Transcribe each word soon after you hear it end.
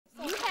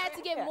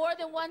to get more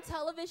than one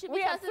television because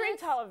we have of 3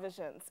 this?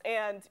 televisions,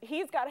 and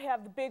he's got to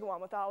have the big one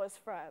with all his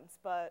friends,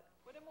 but...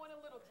 Put him on a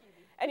little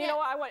TV. And you know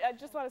what, I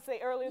just want to say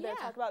earlier they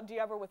talked about, do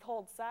you ever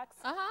withhold sex?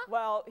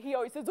 Well, he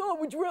always says, oh,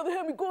 would you rather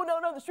have me going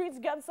out on the streets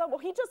against some? Well,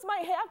 he just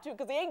might have to,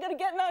 because he ain't going to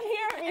get none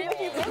here. There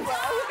you go, girl.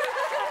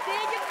 There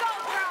you go.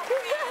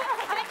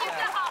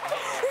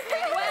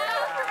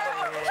 Well,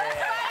 let's find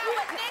out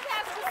what Nick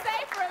has to say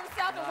for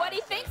himself and what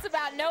he thinks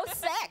about no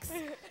sex.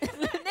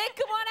 Nick,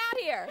 come on out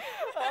here.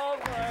 Oh,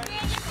 boy.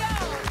 There you go.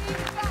 There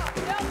you go.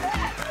 No sex.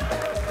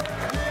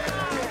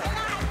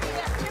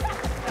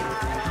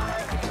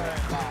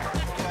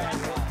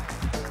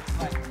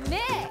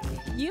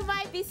 You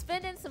might be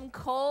spending some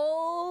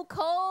cold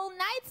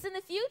nights in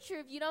the future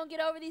if you don't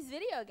get over these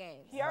video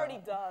games. He already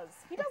does.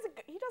 He doesn't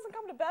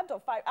come to bed till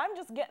 5. I'm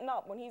just getting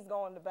up when he's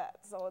going to bed,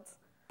 so it's.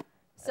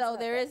 So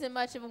there isn't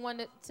much of a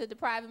one to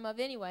deprive him of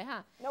anyway,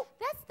 huh? Nope.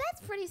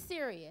 That's pretty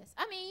serious.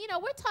 I mean, you know,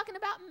 we're talking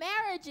about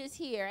marriages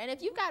here, and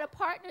if you've got a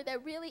partner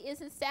that really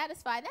isn't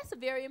satisfied, that's a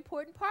very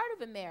important part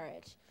of a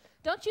marriage.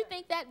 Don't you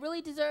think that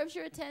really deserves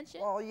your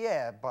attention? Well,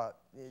 yeah, but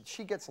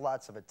she gets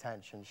lots of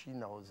attention. She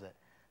knows it.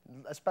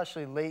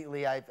 Especially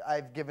lately,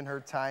 I've given her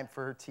time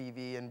for her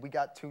TV, and we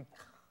got two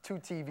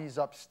TVs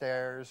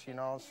upstairs, you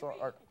know, so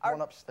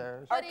one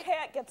upstairs. Our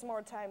cat gets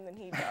more time than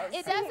he does.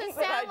 It doesn't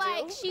sound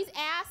like she's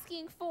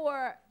asking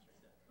for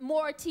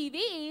more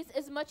TVs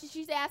as much as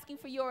she's asking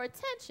for your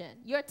attention,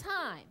 your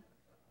time.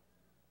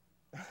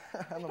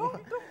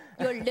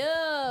 Your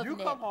love. You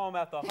come home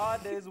after a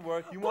hard day's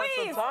work. You want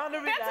some time to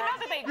relax. That's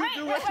another thing. You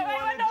do what you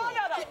want to do.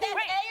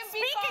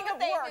 Speaking of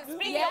work,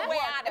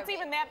 it's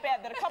even that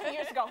bad that a couple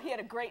years ago he had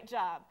a great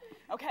job,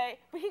 okay?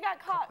 But he got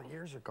caught. A couple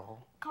years ago.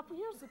 A couple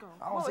years ago.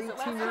 I was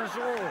 18 years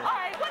old. All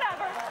right,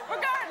 whatever.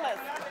 Regardless,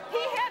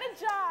 he had a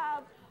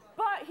job,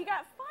 but he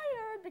got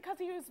fired because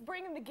he was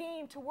bringing the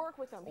game to work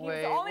with him. He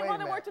was the only one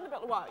that worked in the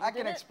building. What? I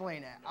can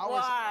explain that. I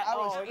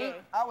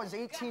was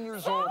 18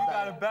 years old. You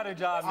got a better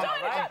job now,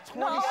 right?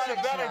 26 you got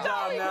a better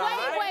job now,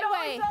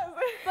 Wait.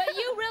 But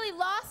you really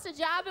lost a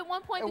job at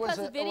one point because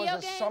of video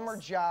games? It was a summer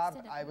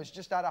job. I was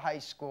just out of high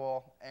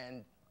school,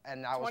 and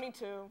I was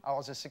 22. I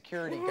was a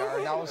security guard.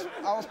 And I was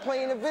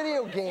playing a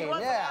video game.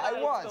 Yeah, I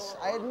was.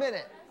 I admit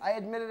it. I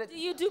admitted it. Do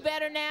you do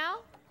better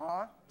now?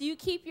 Huh? Do you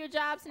keep your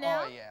jobs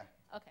now? Oh yeah.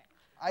 Okay.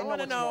 I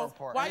want to know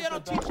why y'all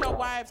don't teach your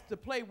wives to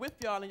play with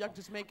y'all and y'all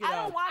just make it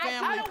a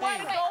family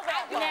thing.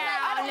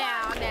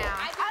 Now.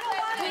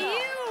 Do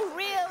you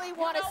really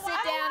want to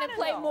sit down and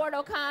play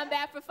Mortal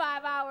Kombat for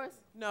 5 hours?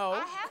 No. I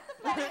have to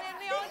play it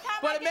the only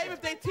time. But maybe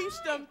if they teach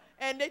them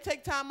and they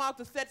take time out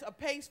to set a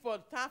pace for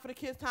time for the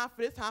kids, time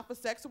for this, time for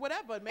sex or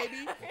whatever,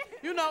 maybe,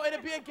 you know,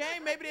 it'll be a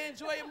game, maybe they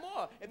enjoy it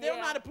more. If they don't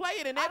know how to play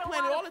it and they're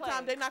playing it all the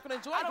time, they're not going to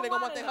enjoy it because they're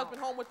going to want their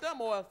husband home with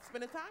them or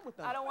spending time with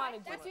them. I don't want to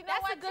do it. But you know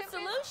That's a good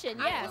solution,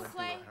 yes.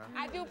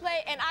 I do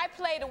play, and I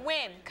play to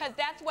win because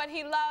that's what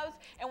he loves.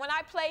 And when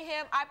I play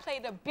him, I play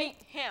to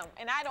beat him,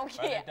 and I don't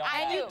care.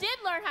 And you did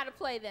learn how to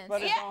play then.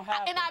 But yeah,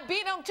 and I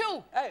beat him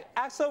too. Hey,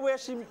 ask her where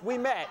we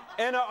met.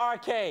 In an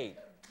arcade.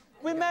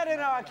 We met in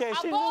an arcade.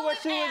 She knew what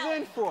she was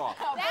in for.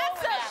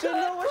 That's a She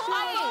knew what she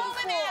was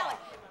in for.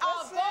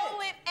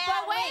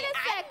 But wait a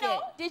second.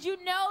 Did you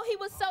know he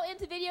was so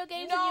into video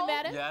games when you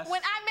met him? Yes.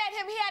 When I met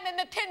him, he had a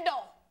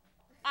Nintendo.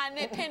 A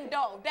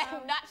Nintendo.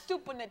 That's not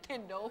Super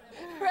Nintendo.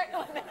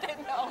 Regular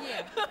Nintendo.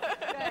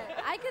 Yeah.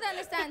 I could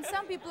understand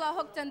some people are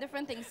hooked on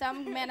different things.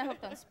 Some men are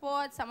hooked on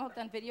sports, some are hooked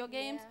on video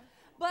games.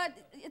 But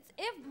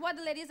if what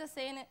the ladies are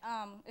saying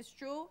is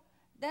true,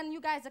 then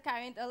you guys are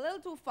carrying it a little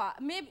too far.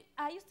 Maybe,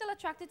 are you still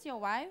attracted to your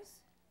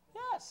wives?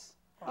 Yes.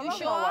 You I love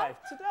sure? my wife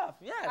to death.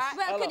 Yes.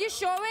 Well, could you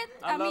show it?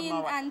 I love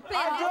my wife. And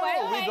play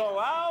We go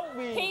out.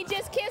 He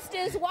just kissed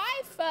his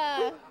wife.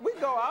 We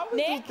go out. We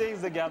Nick? do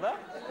things together.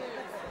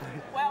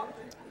 Well,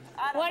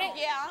 I don't know.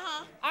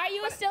 Yeah, Are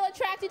you still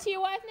attracted to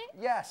your wife,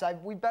 Nick? Yes,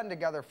 we've been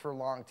together for a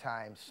long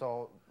time,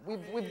 so we're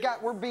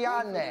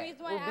beyond that.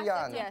 We're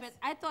beyond that. But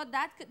I thought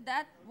that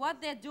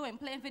what they're doing,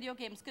 playing video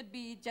games, could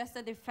be just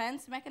a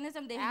defense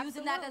mechanism. They're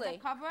using that as a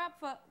cover-up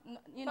for,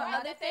 you know,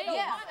 other things.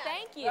 Yeah.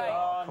 Thank you.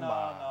 Oh,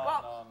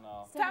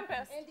 no.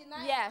 Tempest.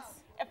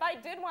 Yes. If I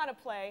did want to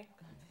play,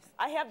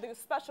 I have the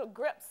special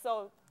grips,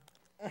 so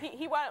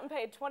he went and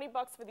paid 20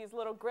 bucks for these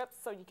little grips,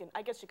 so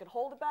I guess you could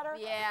hold it better.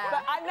 Yeah.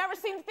 But I've never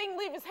seen the thing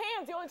leave his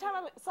hands. The only time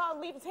I saw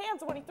him leave his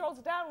hands is when he throws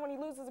it down when he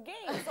loses a game.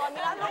 So I mean,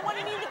 I don't know when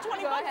he needed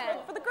 20 bucks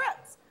for the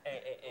grips.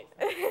 Hey.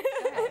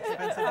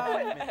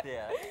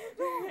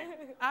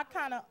 I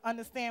kind of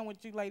understand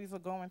what you ladies are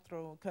going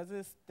through because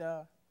it's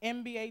the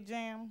NBA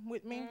Jam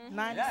with me,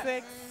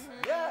 96.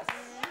 Yes.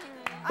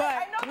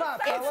 But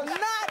it's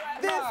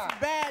not this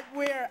bad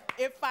where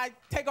if I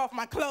take off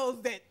my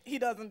clothes that he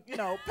doesn't, you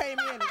know, pay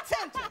me any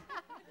attention.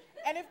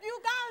 And if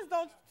you guys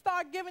don't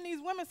start giving these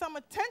women some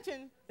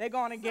attention, they're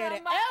going to get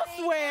it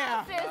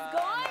elsewhere. Somebody else is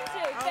going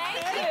to. Thank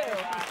you.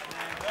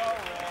 No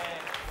way.